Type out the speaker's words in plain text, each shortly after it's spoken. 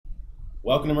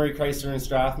Welcome to Murray Chrysler in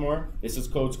Strathmore. This is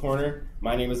Coach Corner.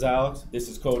 My name is Alex. This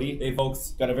is Cody. Hey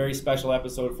folks. Got a very special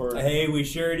episode for us. Hey, we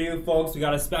sure do, folks. We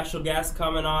got a special guest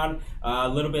coming on a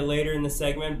little bit later in the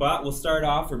segment, but we'll start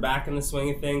off. We're back in the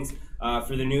swing of things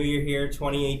for the new year here,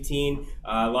 2018.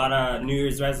 A lot of New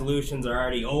Year's resolutions are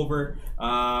already over.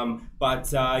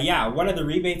 Yeah, one of the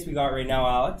rebates we got right now,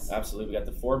 Alex. Absolutely. We got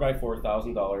the 4x4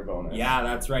 $1,000 bonus. Yeah,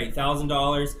 that's right.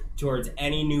 $1,000 towards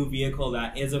any new vehicle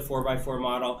that is a 4x4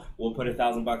 model. We'll put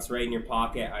 $1,000 right in your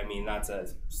pocket. I mean, that's a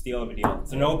steal of a deal.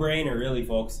 It's a no-brainer, really,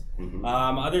 folks.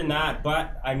 Other than that,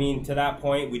 but I mean, to that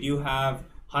point, we do have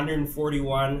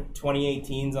 141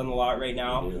 2018s on the lot right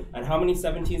now. And how many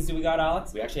 17s do we got,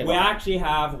 Alex? We actually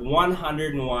have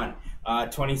 101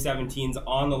 2017s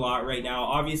on the lot right now.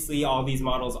 Obviously, all these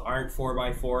models aren't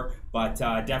 4x4, but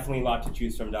definitely a lot to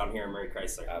choose from down here in Murray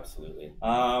Chrysler. Absolutely.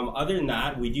 Other than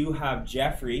that, we do have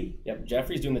Jeffrey. Yep,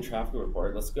 Jeffrey's doing the traffic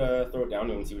report. Let's go throw it down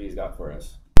to him and see what he's got for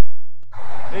us.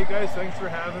 Hey guys, thanks for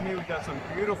having me. We got some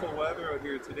beautiful weather out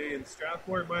here today in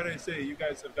Strathmore. Might I say, you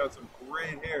guys have got some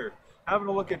great hair. Having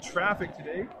a look at traffic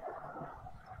today.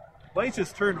 Lights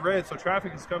just turned red, so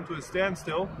traffic has come to a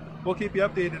standstill. We'll keep you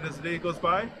updated as the day goes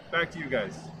by. Back to you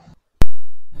guys.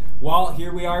 Well,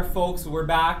 here we are, folks. We're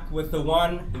back with the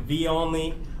one, the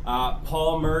only,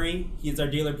 Paul Murray. He's our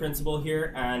dealer principal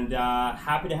here, and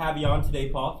happy to have you on today,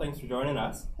 Paul. Thanks for joining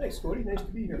us. Thanks, Cody. Nice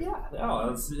to be here. Yeah,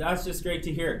 oh, that's just great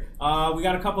to hear. We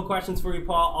got a couple questions for you,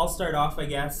 Paul. I'll start off, I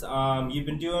guess. You've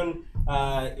been doing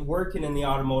working in the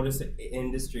automotive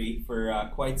industry for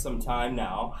quite some time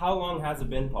now. How long has it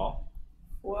been, Paul?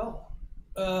 Well,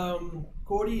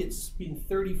 Cody, it's been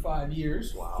 35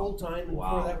 years full time, and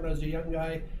before that, when I was a young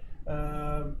guy,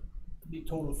 be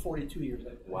total of 42 years.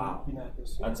 I've been at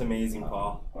this. That's amazing,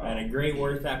 Paul, and a great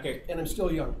work ethic. And I'm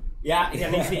still young. Yeah,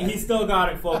 he's still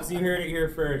got it, folks. You heard it here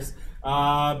first.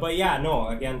 But yeah, no.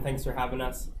 Again, thanks for having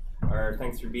us. Or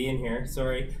thanks for being here.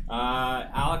 Sorry,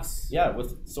 Alex. Yeah,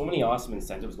 with so many awesome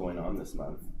incentives going on this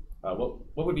month, what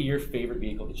would be your favorite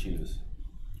vehicle to choose?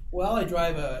 Well, I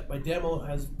drive my demo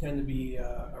tend to be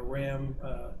a Ram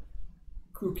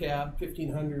Crew Cab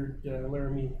 1500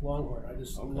 Laramie Longhorn. I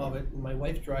just love it. And my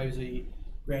wife drives a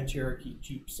Grand Cherokee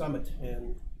Jeep Summit,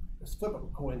 and let's flip up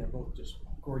a coin. They're both just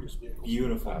gorgeous vehicles.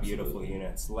 Beautiful, beautiful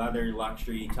units. Leather,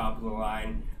 luxury, top of the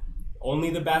line.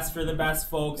 Only the best for the best,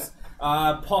 folks.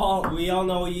 Paul, we all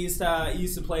know you used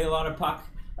to play a lot of puck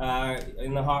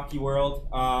in the hockey world.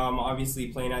 Obviously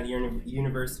playing at the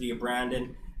University of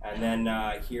Brandon, and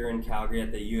then here in Calgary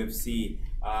at the UFC.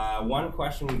 One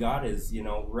question we got is,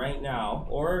 right now,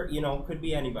 or could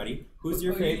be anybody, who's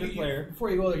your favorite player? Before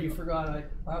you go there, you forgot I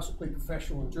also played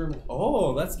professional in Germany.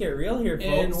 Oh, let's get real here, folks.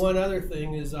 And one other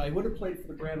thing is, I would have played for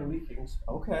the Brandon Wheat Kings.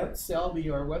 Okay. But Selby,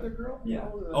 our weather girl. Yeah.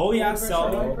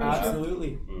 Selby.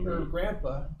 Absolutely. Her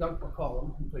grandpa, Doug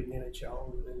McCollum, who played in the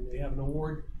NHL, and they have an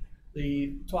award.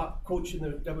 The top coach in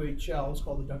the WHL is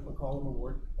called the Doug McCollum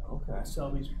Award. Okay.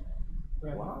 Selby's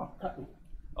grandpa. Wow. Cut me.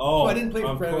 Oh, so I didn't play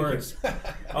for Brandon course.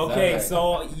 Okay,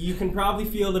 so you can probably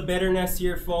feel the bitterness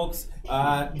here, folks.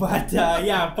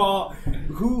 Yeah, Paul,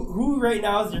 who right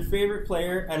now is your favorite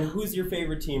player, and who's your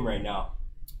favorite team right now?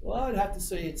 Well, I'd have to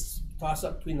say it's a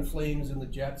toss-up between the Flames and the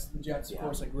Jets. The Jets, of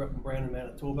course, I grew up in Brandon,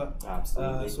 Manitoba.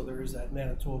 Absolutely. So there is that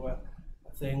Manitoba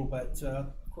thing, but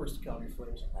of course the Calgary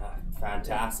Flames.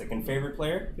 Fantastic. And favorite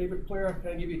player? Favorite player,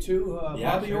 can I give you two?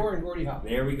 Bobby Orr and Gordie Howe.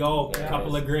 There we go. There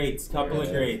couple of greats.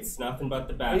 Greats. Nothing but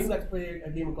the best. I even got to play a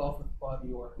game of golf with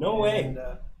Bobby Orr. No way. And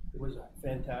it was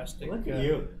fantastic. Look at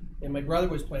you. And my brother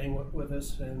was playing with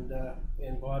us, and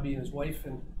Bobby and his wife,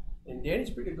 and Danny's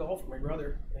a pretty good golfer, my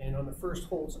brother. And on the first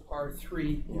hole, it's a par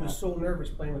 3. He was so nervous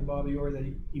playing with Bobby Orr that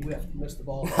he whiffed. He missed the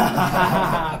ball.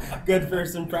 Good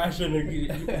first impression.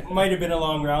 It might have been a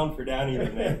long round for Danny.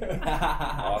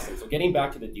 Awesome. So getting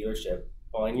back to the dealership,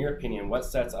 Paul, in your opinion, what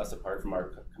sets us apart from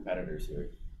our competitors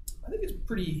here? I think it's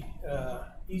pretty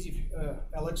easy,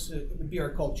 Alex. It would be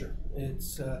our culture.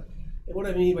 It's and what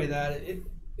I mean by that,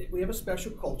 we have a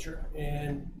special culture,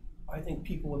 and I think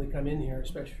people, when they come in here,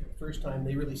 especially for the first time,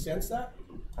 they really sense that.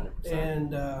 100%.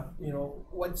 And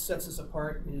what sets us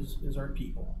apart is our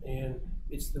people, and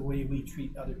it's the way we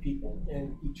treat other people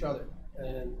and each other,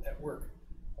 and at work.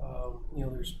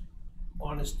 There's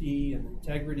honesty and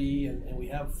integrity, and we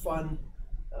have fun.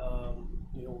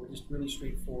 We're just really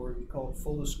straightforward. We call it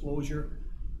full disclosure.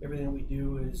 Everything that we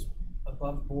do is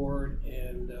above board,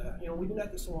 and we've been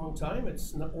at this a long time.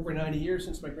 It's over 90 years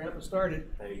since my grandpa started.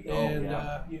 There you go.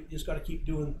 And you just got to keep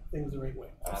doing things the right way.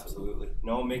 Absolutely.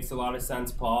 No, it makes a lot of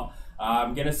sense, Paul.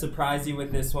 I'm gonna surprise you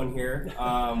with this one here.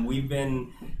 We've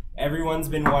been everyone's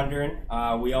been wondering.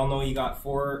 We all know you got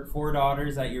four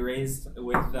daughters that you raised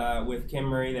with Kim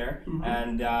Murray there,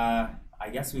 and I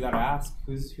guess we gotta ask,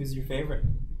 who's your favorite?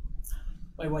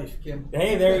 My wife, Kim.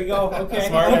 Hey, there you go. Okay,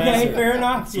 Smart answer. fair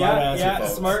enough. Smart answer, yeah,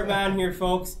 folks. smart man here,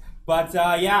 folks. But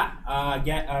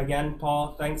again,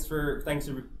 Paul, thanks for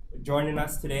joining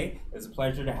us today. It was a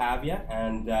pleasure to have you,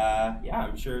 and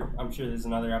I'm sure there's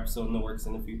another episode in the works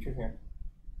in the future here.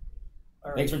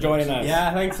 All right. Thanks for joining us.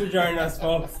 Yeah, thanks for joining us,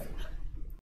 folks.